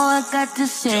 All I got to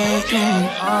say, give me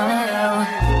all of love.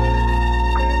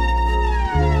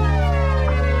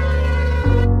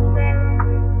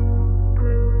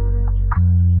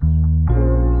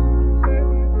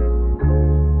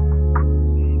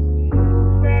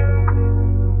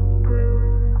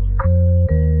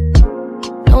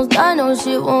 Don't start no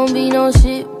shit, won't be no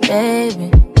shit,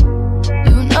 baby.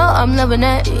 You know I'm loving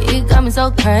that, it got me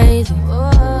so crazy.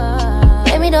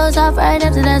 Baby, don't stop right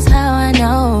after, that's how I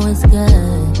know it's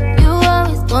good. You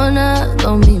always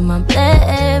gon' be my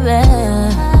baby.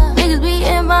 Niggas be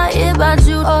in my ear about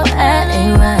you, oh, that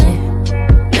ain't right.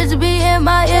 Bitches be in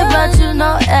my ear about you,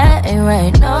 no, that ain't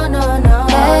right. No, no, no,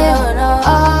 hey, no,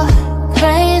 oh,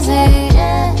 crazy.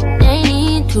 They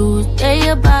need to stay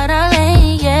about our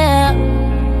lane, yeah.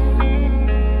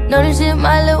 Know this shit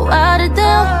might look wild to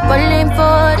them, but it ain't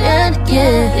for them,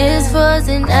 yeah. This for us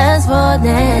and that's for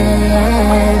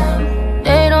them.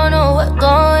 They don't know what's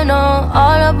going on,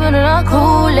 all up in our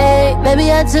Kool-Aid.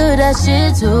 Maybe I took that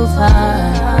shit too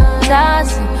far.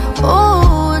 Toxic,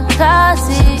 ooh,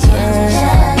 toxic,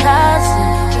 yeah.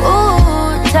 Toxic,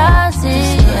 ooh,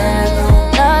 toxic, yeah.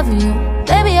 Love you,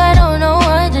 baby, I don't know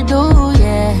what to do,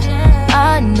 yeah.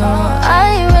 I know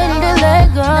I ain't ready to let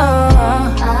go.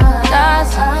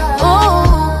 Toxic, ooh,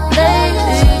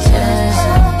 baby, yeah.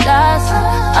 Toxic,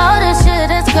 all this shit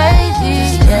that's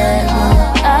crazy, yeah.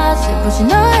 Toxic, but you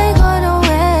know I ain't going nowhere.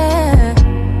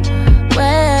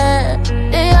 Where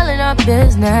they all in our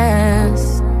business.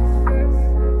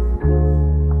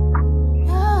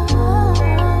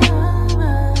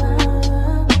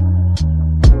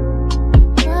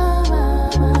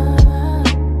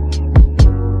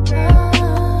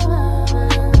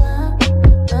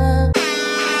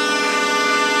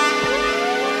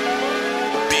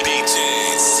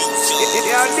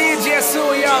 DJ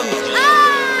SueYung.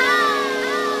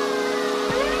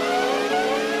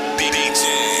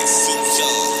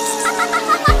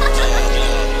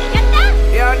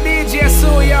 Yo, DJ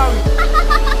SueYung.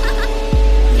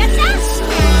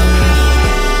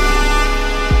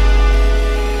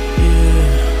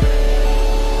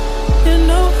 You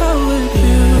know how it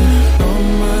feels. On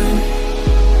mine,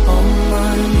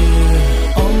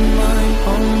 yeah. On mine,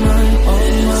 on mine, on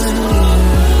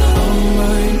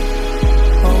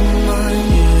mine,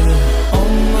 yeah.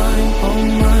 On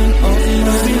mine.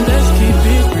 Baby, let's keep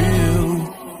it real.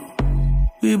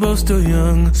 We both still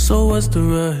young, so what's the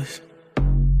rush?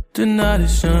 The night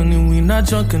is young and we not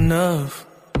drunk enough.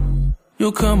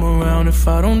 You'll come around if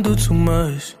I don't do too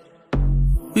much.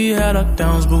 We had our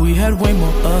downs, but we had way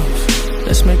more ups.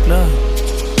 Let's make love.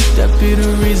 That be the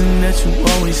reason that you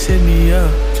always hit me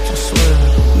up. I swear,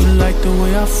 you like the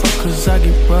way I fuck cause I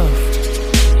get rough.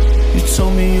 You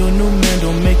told me your new man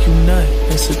don't make you nut.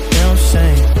 That's a damn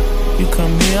shame. You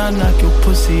come here, I knock your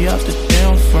pussy out the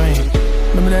damn frame.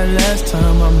 Remember that last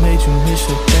time I made you miss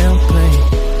your damn plane?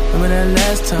 Remember that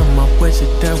last time I wet you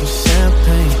down with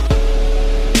champagne?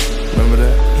 Remember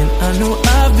that? And I know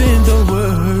I've been the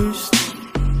worst,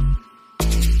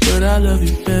 but I love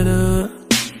you better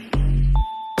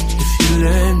if you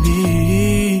let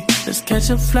me. Let's catch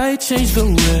a flight, change the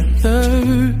weather,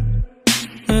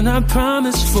 and I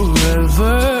promise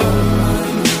forever.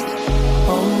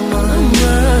 Oh my,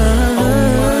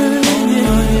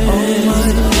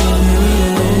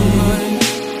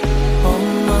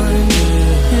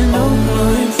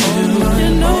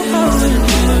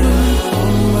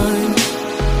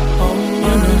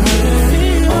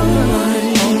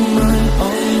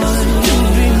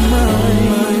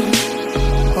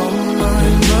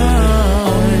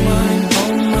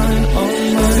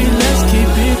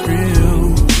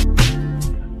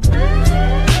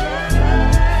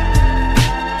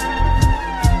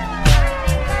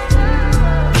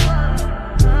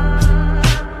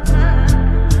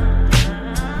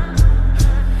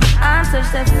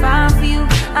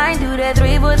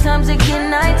 times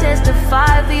again I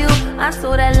testify for you. I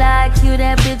so that like you,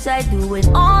 that bitch I do it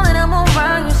all and I'm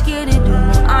around, you scared to do.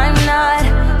 I'm not,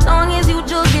 as long as you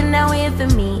joking now in for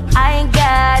me, I ain't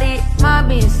got it. My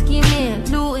bitch scheming,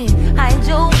 looting, hide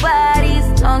your body.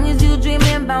 As long as you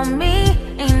dreaming about me,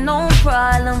 ain't no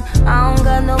problem. I don't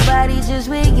got nobody just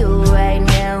with you right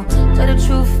now. Tell the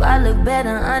truth, I look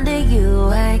better under you.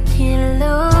 I can't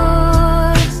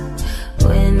lose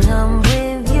when I'm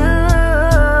with you.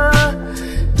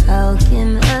 How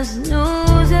can us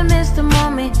snooze and miss the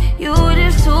moment? You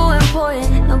just too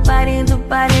important. Nobody do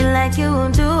body like you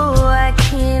do. I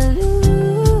can't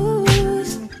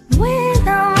lose when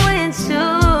I'm with you.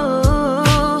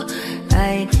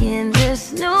 I can't just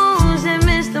snooze and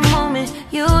miss the moment.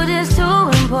 You just too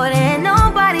important.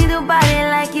 Nobody do body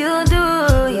like you do.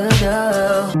 You do.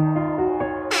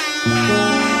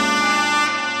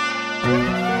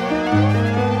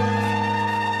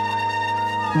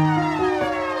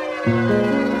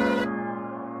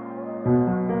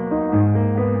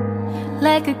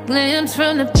 Like a glimpse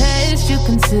from the past, you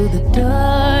conceal the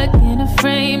dark. In a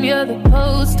frame, you're the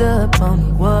poster up on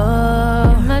the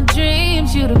wall. In my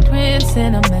dreams, you the prince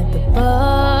and I'm at the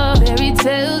bar. Fairy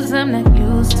tales, I'm not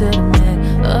used to the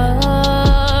man.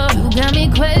 Oh, you got me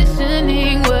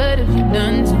questioning, what have you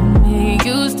done to me?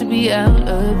 Used to be out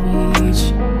of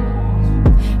reach.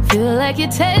 Feel like you're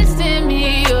testing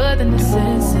me, you're the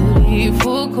necessity.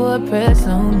 Full court press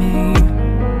on me.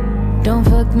 Don't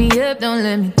fuck me up, don't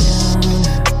let me down.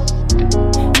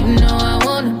 You know I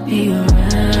wanna be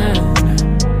around.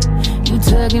 You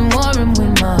tugging warm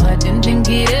when my heart didn't think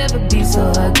it'd ever be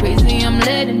so hard. Crazy, I'm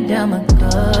letting down my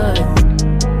guard.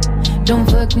 Don't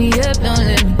fuck me up, don't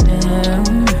let me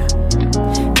down.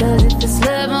 Cause if it's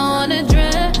love, I wanna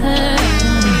drown.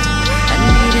 I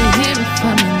need to hear it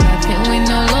from you now. Can't wait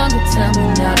no longer, tell me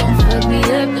now. Don't fuck me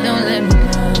up, don't let me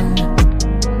down.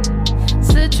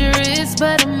 Such a risk,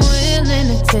 but I'm willing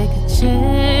to take a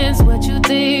chance. What you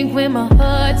think when my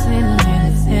heart's in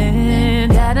his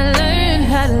hands? Gotta learn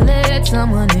how to let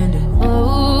someone in the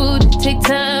hold. It take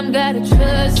time, gotta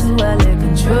trust who I let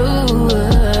control.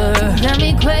 Got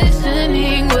me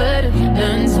questioning, what have you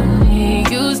done to me?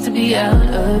 Used to be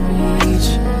out of reach.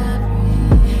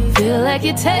 Feel like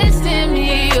you're testing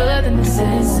me, you're the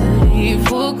necessity.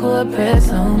 Full court press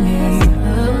on me.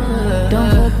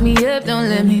 Don't fuck me up, don't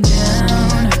let me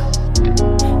down.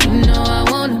 You know I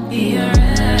wanna be around.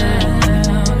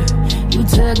 You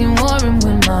tugging warm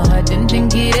when my heart didn't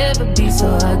think it'd ever be so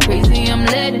hard. Crazy, I'm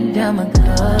letting down my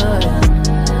guard.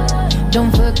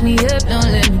 Don't fuck me up, don't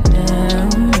let me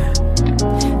down.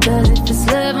 Cause if it's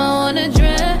love, I wanna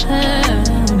drown.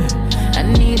 I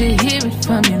need to hear it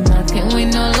from your mouth. Can't wait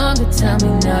no longer, tell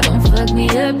me now. Don't fuck me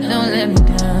up, don't let me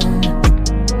down.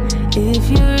 If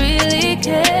you really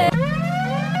care.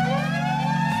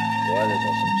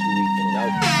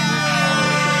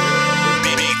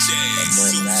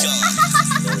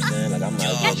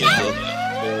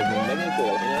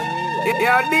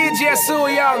 Yo, DJ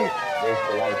SueYung.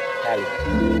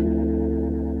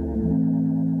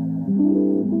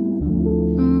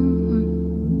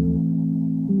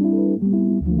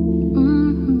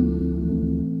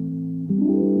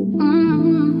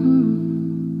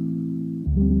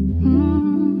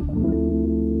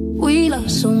 We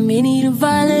lost so many to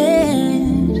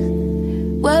violence.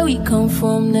 Where we come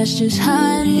from, that's just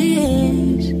how it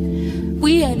is.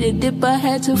 We had to dip, I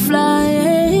had to fly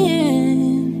in.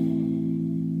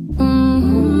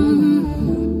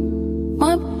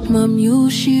 My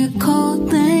muse, she a cold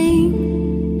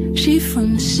thing. She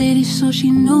from the city, so she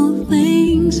know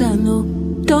things I know.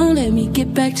 Don't let me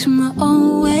get back to my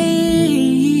own way.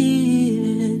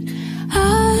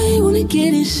 I wanna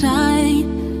get inside.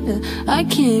 I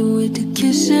can't wait to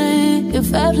kiss it.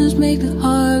 If absence make the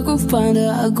heart go find her,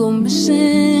 I go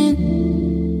missing.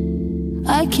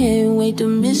 I can't wait to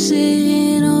miss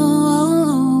it.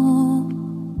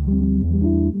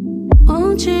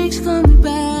 Old chicks coming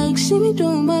back, see me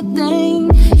doing my thing.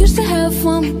 Used to have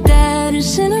fun with that, and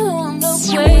send her on the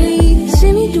way.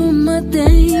 See me doing my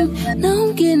thing, now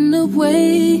I'm getting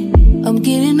away. I'm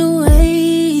getting away.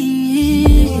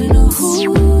 You know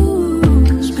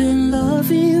who's been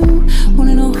loving you?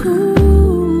 Wanna know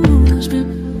who's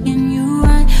been getting you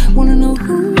right? Wanna know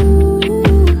who's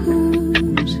loving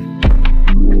you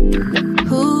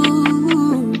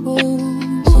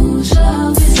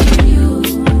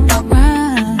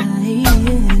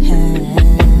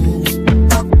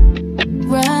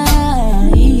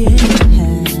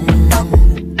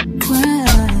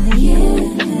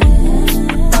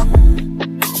right?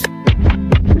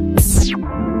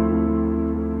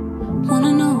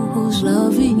 Wanna know who's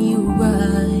loving you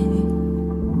right?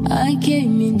 I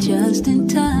came in just in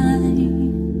time.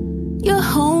 Your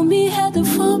homie had to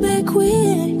fall back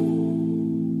quick.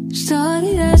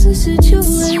 Started as a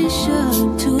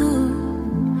situation too.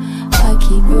 I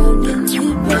keep running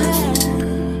it back.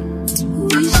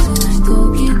 We still go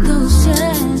get those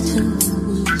tattoos.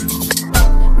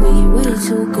 We way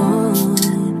too gone.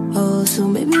 Oh, so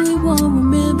maybe we won't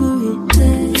remember it.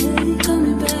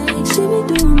 Coming back, see me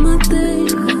doing my thing.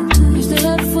 Used to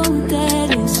have fun.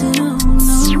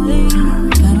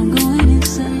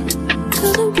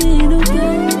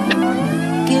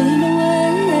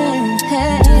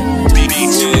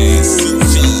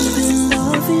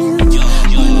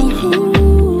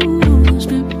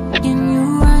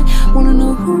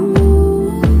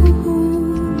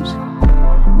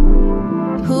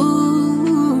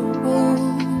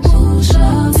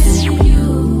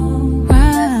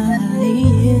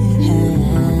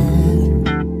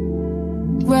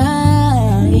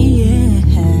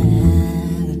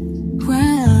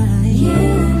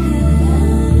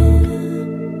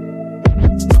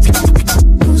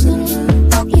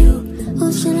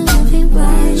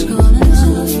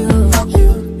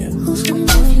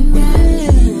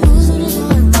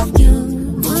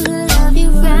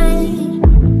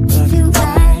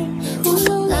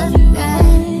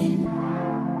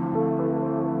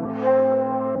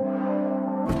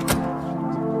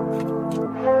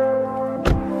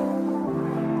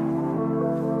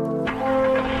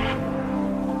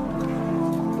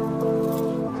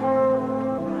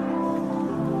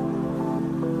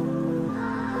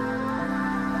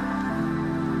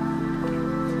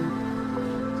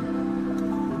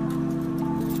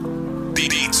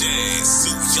 DJ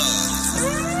SueYung.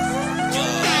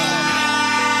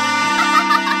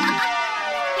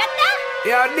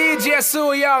 Yo, DJ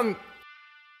SueYung.